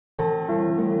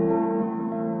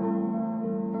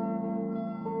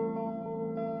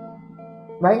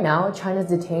Right now, China's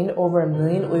detained over 1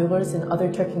 million Uyghurs and other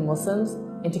Turkic Muslims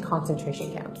into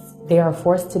concentration camps. They are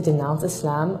forced to denounce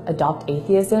Islam, adopt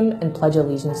atheism, and pledge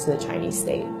allegiance to the Chinese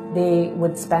state. They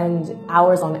would spend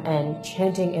hours on end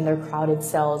chanting in their crowded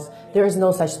cells, "There is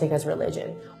no such thing as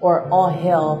religion," or "All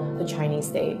hail the Chinese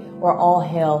state," or "All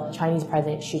hail Chinese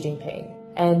President Xi Jinping."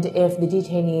 And if the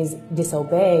detainees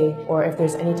disobey, or if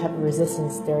there's any type of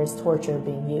resistance, there is torture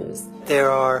being used. There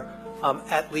are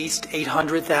at least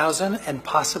 800,000 and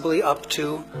possibly up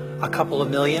to a couple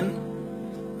of million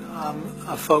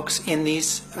folks in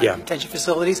these detention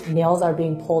facilities. Nails are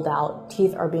being pulled out,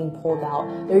 teeth are being pulled out.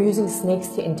 They're using snakes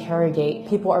to interrogate.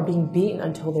 People are being beaten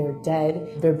until they're dead.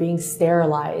 They're being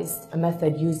sterilized, a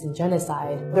method used in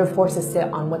genocide. They're forced to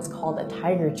sit on what's called a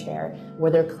tiger chair,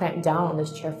 where they're clamped down on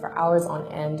this chair for hours on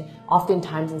end,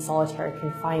 oftentimes in solitary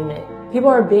confinement. People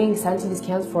are being sent to these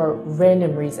camps for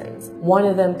random reasons. One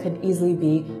of them could easily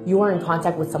be you are in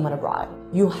contact with someone abroad.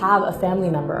 You have a family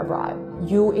member abroad.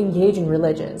 You engage in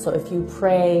religion. So if you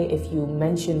pray, if you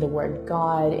mention the word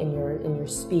God in your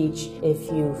speech,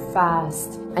 if you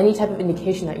fast, any type of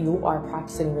indication that you are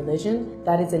practicing religion,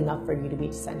 that is enough for you to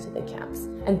be sent to the camps.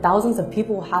 And thousands of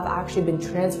people have actually been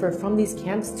transferred from these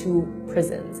camps to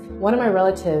prisons. One of my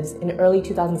relatives in early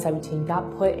 2017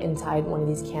 got put inside one of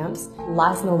these camps.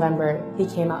 Last November, he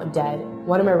came out dead.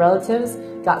 One of my relatives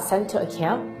got sent to a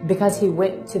camp because he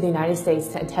went to the United States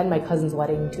to attend my cousin's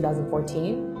wedding in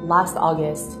 2014. Last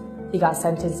August, he got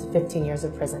sentenced to 15 years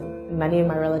of prison. Many of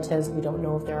my relatives, we don't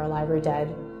know if they're alive or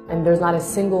dead. And there's not a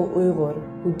single Uyghur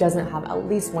who doesn't have at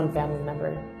least one family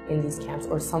member in these camps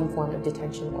or some form of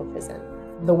detention or prison.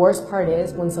 The worst part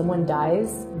is when someone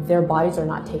dies, their bodies are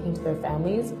not taken to their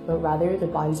families, but rather their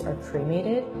bodies are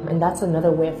cremated. And that's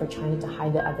another way for China to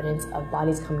hide the evidence of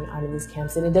bodies coming out of these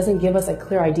camps. And it doesn't give us a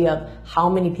clear idea of how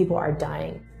many people are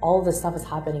dying. All of this stuff is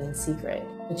happening in secret.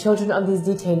 The children of these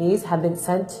detainees have been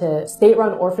sent to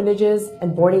state-run orphanages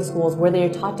and boarding schools where they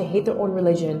are taught to hate their own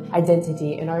religion,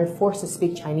 identity, and are forced to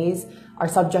speak Chinese, are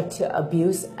subject to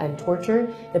abuse and torture.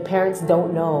 The parents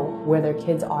don't know where their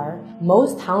kids are.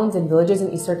 Most towns and villages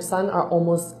in East Turkistan are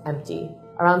almost empty.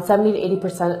 Around 70 to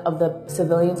 80% of the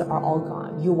civilians are all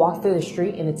gone. You walk through the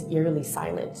street and it's eerily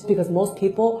silent because most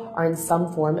people are in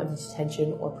some form of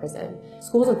detention or prison.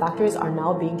 Schools and factories are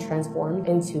now being transformed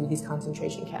into these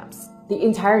concentration camps. The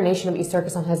entire nation of East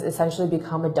Turkestan has essentially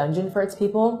become a dungeon for its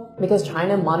people because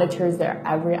China monitors their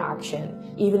every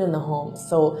action, even in the homes.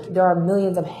 So there are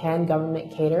millions of Han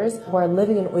government cadres who are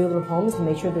living in Uyghur homes to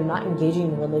make sure they're not engaging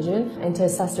in religion and to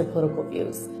assess their political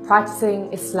views.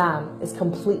 Practicing Islam is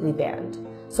completely banned.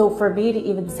 So for me to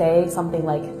even say something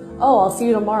like, "Oh, I'll see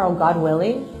you tomorrow, God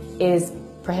willing," is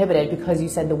prohibited because you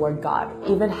said the word God.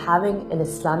 Even having an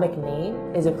Islamic name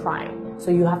is a crime. So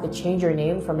you have to change your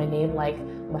name from a name like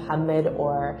Muhammad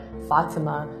or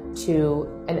Fatima to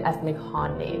an ethnic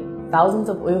Han name. Thousands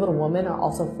of Uyghur women are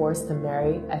also forced to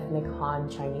marry ethnic Han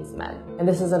Chinese men. And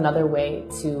this is another way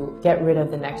to get rid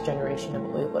of the next generation of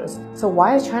Uyghurs. So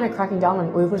why is China cracking down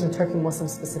on Uyghurs and Turkic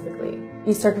Muslims specifically?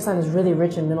 East Turkestan is really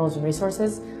rich in minerals and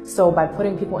resources, so by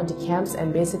putting people into camps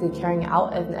and basically carrying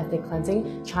out an ethnic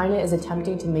cleansing, China is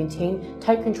attempting to maintain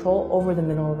tight control over the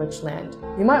mineral-rich land.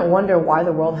 You might wonder why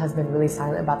the world has been really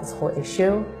silent about this whole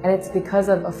issue, and it's because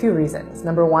of a few reasons.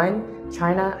 Number one,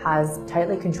 China has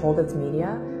tightly controlled its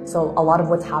media, so a lot of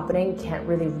what's happening can't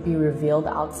really be revealed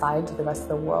outside to the rest of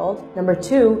the world. Number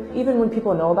two, even when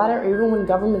people know about it, or even when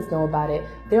governments know about it,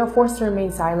 they are forced to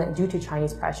remain silent due to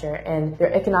Chinese pressure and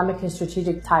their economic and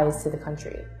strategic ties to the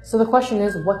country. So the question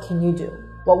is, what can you do?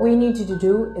 What we need you to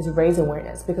do is raise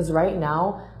awareness, because right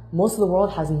now, most of the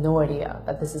world has no idea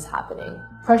that this is happening.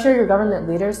 Pressure your government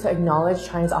leaders to acknowledge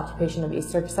China's occupation of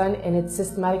East Turkestan and its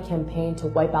systematic campaign to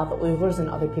wipe out the Uyghurs and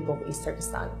other people of East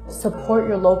Turkestan. Support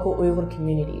your local Uyghur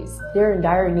communities. They're in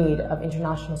dire need of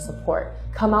international support.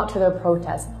 Come out to their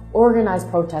protests. Organize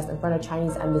protests in front of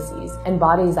Chinese embassies and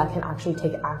bodies that can actually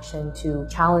take action to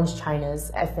challenge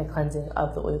China's ethnic cleansing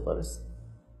of the Uyghurs.